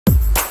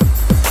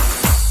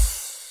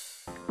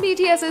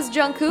BTS's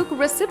Jungkook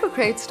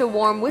reciprocates to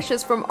warm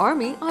wishes from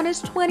ARMY on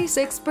his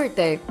 26th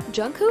birthday.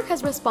 Jungkook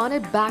has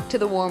responded back to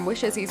the warm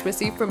wishes he's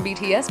received from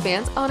BTS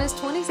fans on his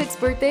 26th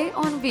birthday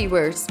on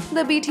Weverse.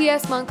 The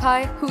BTS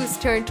Monkey, who's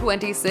turned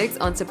 26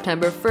 on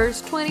September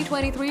 1st,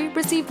 2023,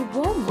 received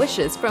warm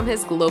wishes from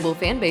his global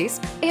fanbase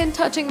and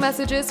touching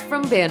messages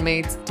from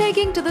bandmates.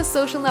 Taking to the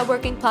social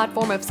networking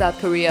platform of South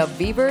Korea,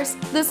 Weverse,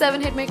 the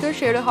 7-hit maker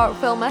shared a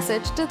heartfelt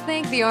message to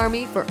thank the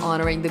ARMY for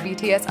honoring the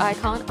BTS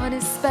icon on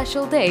his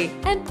special day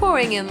and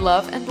pouring in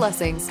love and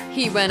blessings.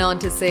 He went on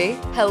to say,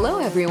 "Hello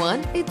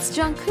everyone, it's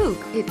Jungkook.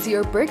 It's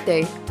your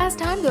birthday. As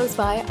time goes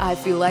by, I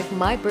feel like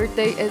my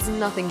birthday is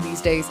nothing these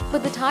days,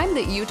 but the time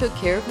that you took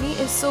care of me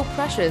is so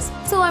precious.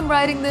 So I'm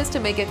writing this to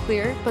make it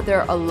clear, but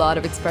there are a lot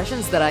of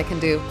expressions that I can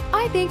do.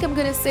 I think I'm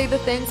gonna say the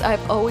things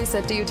I've always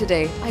said to you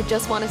today. I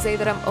just want to say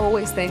that I'm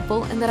always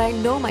thankful and that I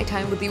know my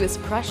time with you is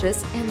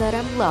precious and that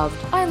I'm loved.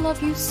 I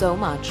love you so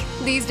much.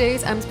 These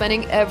days, I'm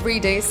spending every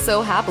day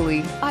so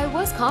happily. I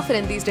was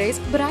confident these days,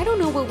 but I don't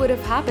know what would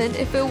have happened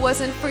if it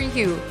wasn't for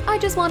you. I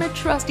just want to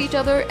trust each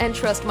other and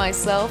trust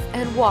myself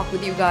and walk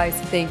with you guys.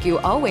 Thank you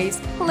always.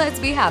 Let's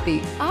be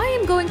happy. I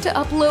am going to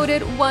upload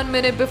it 1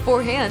 minute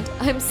beforehand.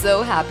 I'm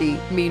so happy."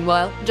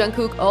 Meanwhile,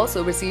 Jungkook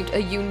also received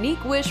a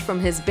unique wish from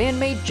his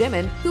bandmate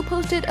Jimin, who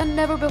posted a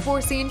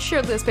never-before-seen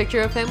shirtless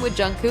picture of him with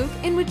Jungkook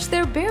in which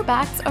their bare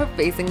backs are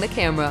facing the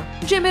camera.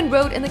 Jimin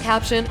wrote in the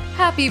caption,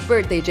 "Happy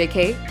birthday,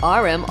 JK."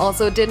 RM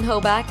also didn't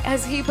hold back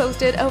as he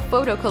posted a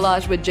photo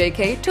collage with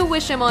JK to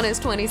wish him on his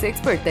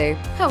 26th birthday.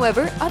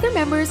 However, other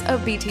members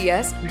of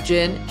BTS,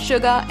 Jin,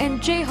 Suga,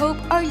 and J-Hope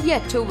are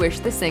yet to wish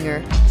the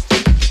singer.